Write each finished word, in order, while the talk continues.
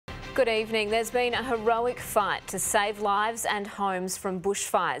Good evening. There's been a heroic fight to save lives and homes from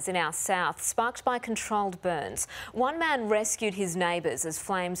bushfires in our south, sparked by controlled burns. One man rescued his neighbours as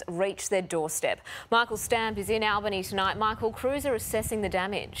flames reached their doorstep. Michael Stamp is in Albany tonight. Michael, crews are assessing the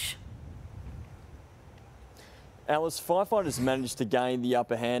damage. Alice, firefighters managed to gain the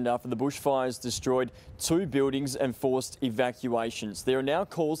upper hand after the bushfires destroyed 2 buildings and forced evacuations. There are now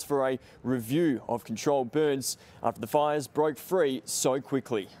calls for a review of controlled burns after the fires broke free so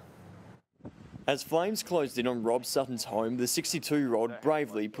quickly. As flames closed in on Rob Sutton's home, the 62-year-old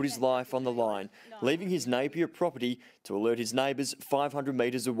bravely put his life on the line, leaving his Napier property to alert his neighbours 500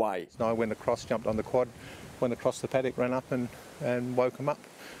 metres away. I went across, jumped on the quad, went across the paddock, ran up and woke him up,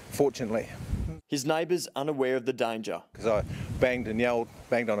 fortunately. His neighbours unaware of the danger. Because I banged and yelled,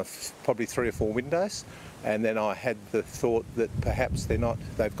 banged on probably 3 or 4 windows, and then I had the thought that perhaps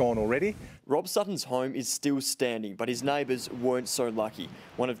they've gone already. Rob Sutton's home is still standing, but his neighbours weren't so lucky.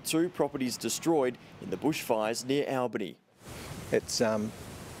 One of 2 properties destroyed in the bushfires near Albany. It's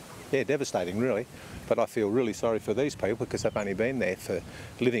devastating really, but I feel really sorry for these people because they've only been there for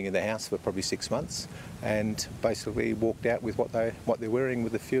living in the house for probably 6 months and basically walked out with what they're wearing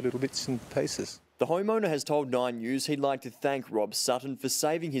with a few little bits and pieces. The homeowner has told 9 News he'd like to thank Rob Sutton for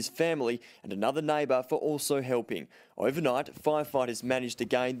saving his family and another neighbour for also helping. Overnight, firefighters managed to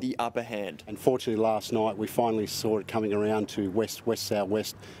gain the upper hand. Unfortunately, last night we finally saw it coming around to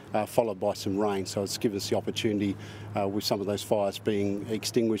west-southwest, followed by some rain. So it's given us the opportunity, with some of those fires being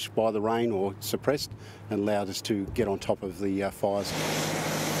extinguished by the rain or suppressed, and allowed us to get on top of the fires.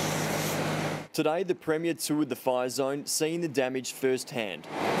 Today, the Premier toured the fire zone, seeing the damage firsthand.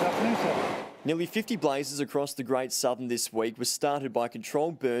 Nearly 50 blazes across the Great Southern this week were started by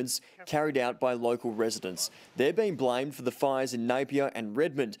controlled burns carried out by local residents. They're being blamed for the fires in Napier and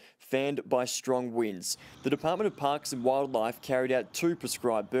Redmond, fanned by strong winds. The Department of Parks and Wildlife carried out 2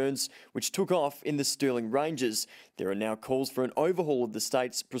 prescribed burns, which took off in the Stirling Ranges. There are now calls for an overhaul of the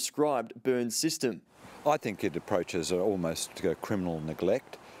state's prescribed burn system. I think it approaches almost criminal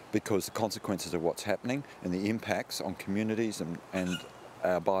neglect because the consequences of what's happening and the impacts on communities and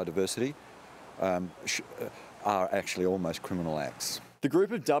our biodiversity are actually almost criminal acts. The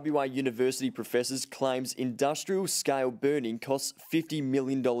group of WA University professors claims industrial-scale burning costs $50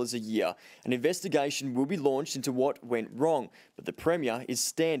 million a year. An investigation will be launched into what went wrong, but the Premier is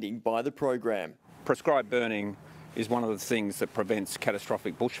standing by the program. Prescribed burning is one of the things that prevents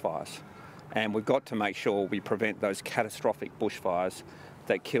catastrophic bushfires, and we've got to make sure we prevent those catastrophic bushfires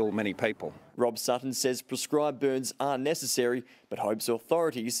that kill many people. Rob Sutton says prescribed burns are necessary, but hopes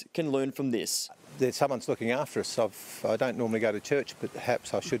authorities can learn from this. Someone's looking after us. I don't normally go to church, but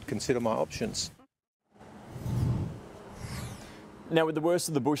perhaps I should consider my options. Now, with the worst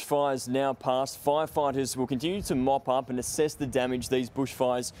of the bushfires now past, firefighters will continue to mop up and assess the damage these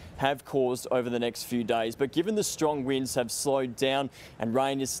bushfires have caused over the next few days. But given the strong winds have slowed down and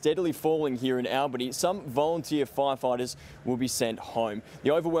rain is steadily falling here in Albany, some volunteer firefighters will be sent home.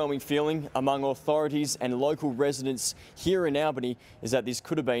 The overwhelming feeling among authorities and local residents here in Albany is that this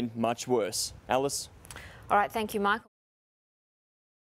could have been much worse. Alice? All right, thank you, Michael.